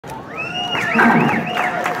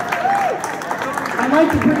I'd like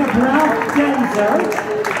to bring up Ralph Denzer,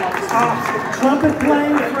 trumpet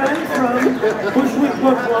playing friend from Bushwick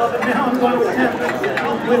Book Club, and now I'm going to step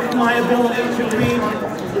with my ability to read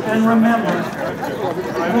and remember.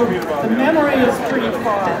 The memory is pretty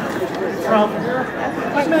far from,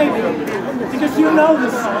 but maybe, because you know the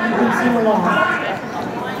song, you can sing along.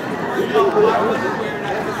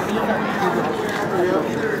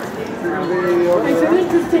 It's an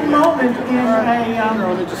interesting moment in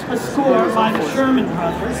a score by the Sherman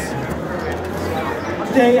brothers.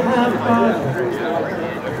 They have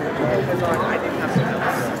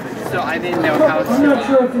so I didn't know how to. I'm not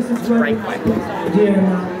sure if this is right here or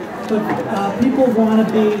not, but people want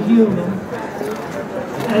to be human,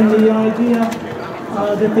 and the idea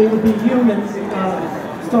that they would be human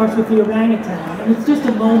starts with the orangutan, and it's just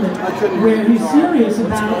a moment where he's serious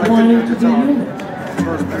about wanting to be human.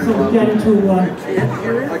 So we get into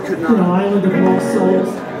Island of Lost Souls.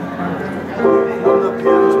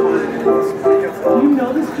 Do you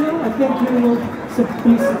know this, Joe? I think you will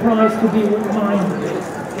be surprised to be reminded.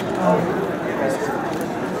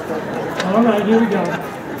 All right, here we go.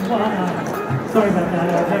 Sorry about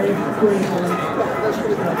that. Very brief.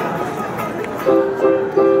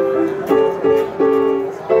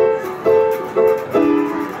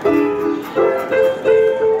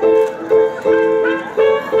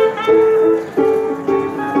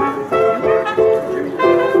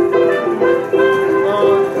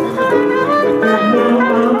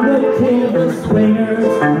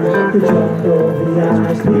 The jungle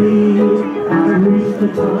VIP, I reached the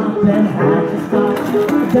top and had to stop.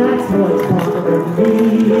 That's what bothered me.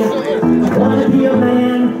 I wanna be a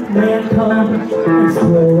man cub, and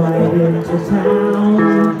stroll right into town,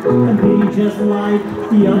 and be just like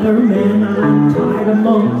the other men. I'm tired of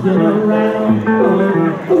monkeying around.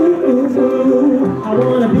 Ooh, ooh, ooh, I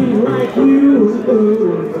wanna be like you.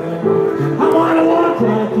 I wanna walk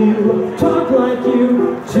like you, talk like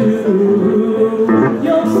you too.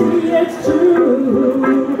 You'll see it's true,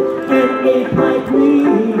 an ape like me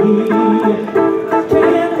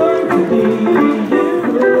can't learn to be human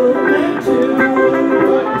too.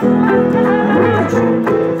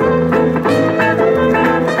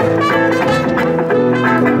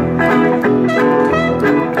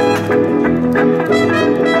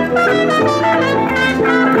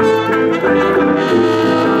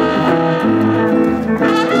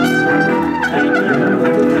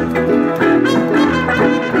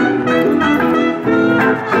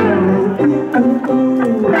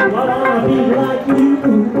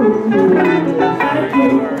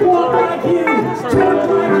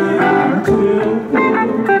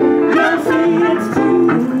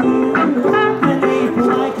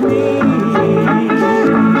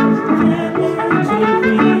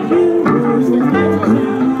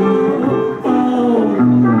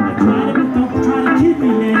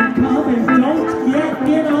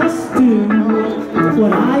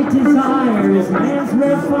 What I desire is man's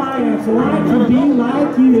red fire, so I can be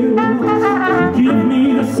like you. Give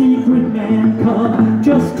me the secret, man cub,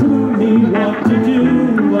 just clue me what to do.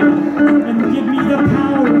 And give me the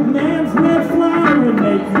power of man's red flower and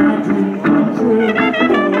make my dream come true.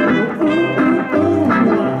 Oh, oh, oh,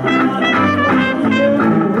 I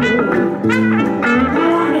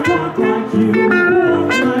wanna talk like you,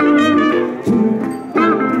 walk like you, too.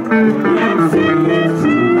 Yeah, see it's true.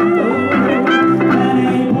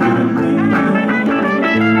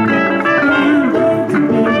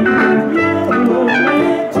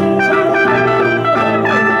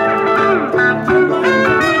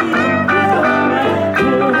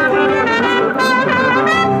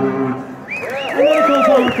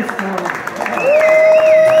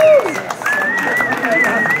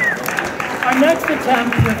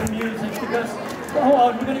 Attempt with music because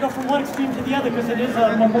we're going to go from one extreme to the other because it is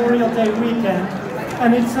a Memorial Day weekend,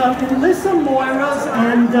 and it's Alyssa Moira's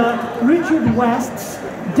and Richard West's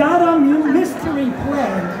Dada mystery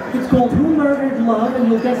play. It's called Who Murdered Love,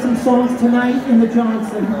 and you'll get some songs tonight in the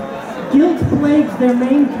Johnson. Guilt plagues their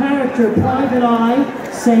main character, Private Eye,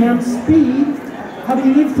 Sam Speed.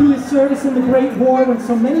 Having lived through his service in the Great War when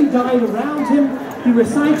so many died around him, he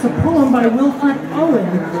recites a poem by Wilfred Owen,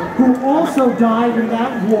 who also died in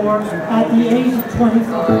that war at the age of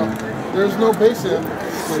 25. There's no bass in,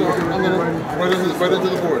 so I'm going to right into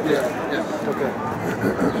the board. Yeah. Okay.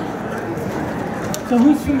 So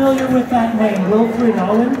who's familiar with that name, Wilfred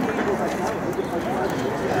Owen?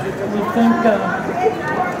 We think,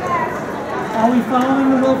 are we following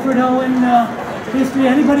the Wilfred Owen history?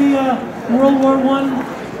 Anybody World War I?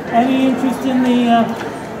 Any interest in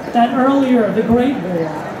the that earlier, the Great War?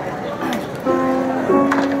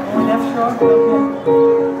 F sharp, okay.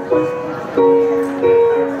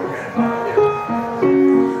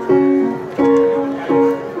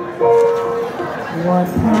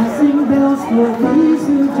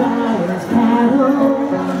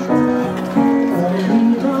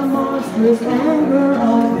 monstrous anger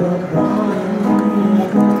of the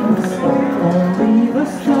lions. Only the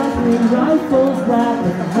scuffling rifles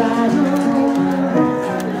rapid rattle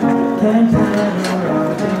can patter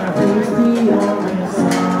out their hasty orange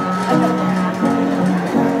sign.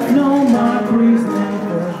 No mockeries meant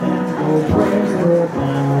for them, no prayers or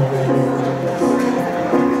battles.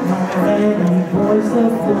 Not any voice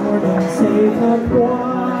of boredom save the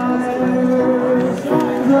choirs.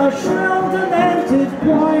 The shrill demented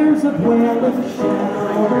choirs of wailing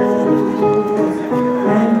shells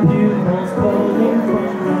and bugles bowling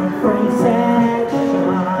from the frank shines.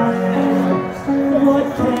 What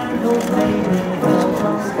candles made in hell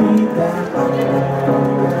from speed that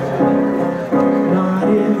not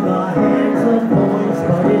in the hands of boys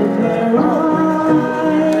but in their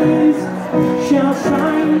eyes shall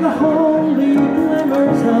shine the holy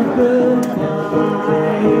glimmers of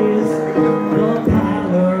goodbyes. The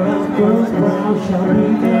pallor of girls' brows shall be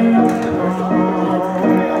their cause.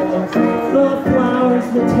 The flowers,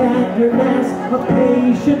 the tenderness of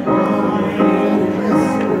patient minds,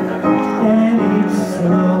 and each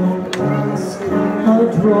slow dusk a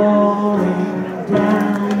drawing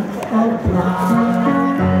down of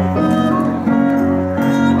blind.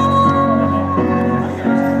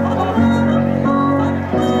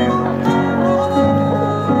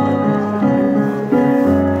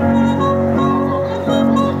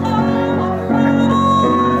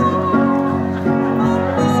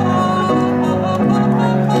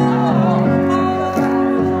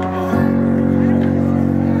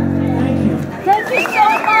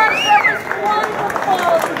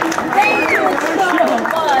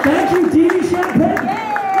 Thank you, Didi, Champaigne.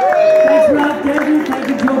 Thanks, Rob, Denzer. Thank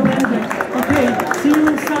you, Bendik. Okay, see you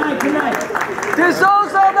inside tonight.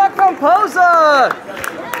 Dizozza the composer!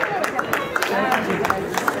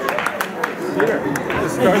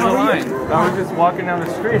 Just start the line. I was just walking down the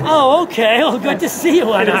street. Oh, okay. Well, good to see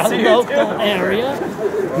you in our local area.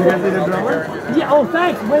 You guys need a drummer? Yeah, oh,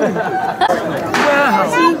 thanks. Wait a minute. Wow.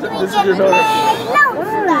 This is your daughter.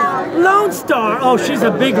 Lone Star. Oh, she's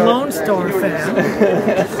a big Lone Star fan.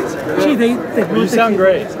 Gee, they You sound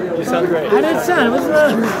great. You sound great. I didn't sound. It was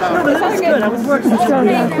no, but that was good. I was working so hard.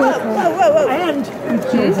 And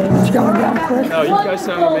No, you guys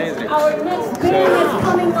sound amazing. So,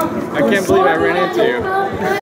 I can't believe I ran into you.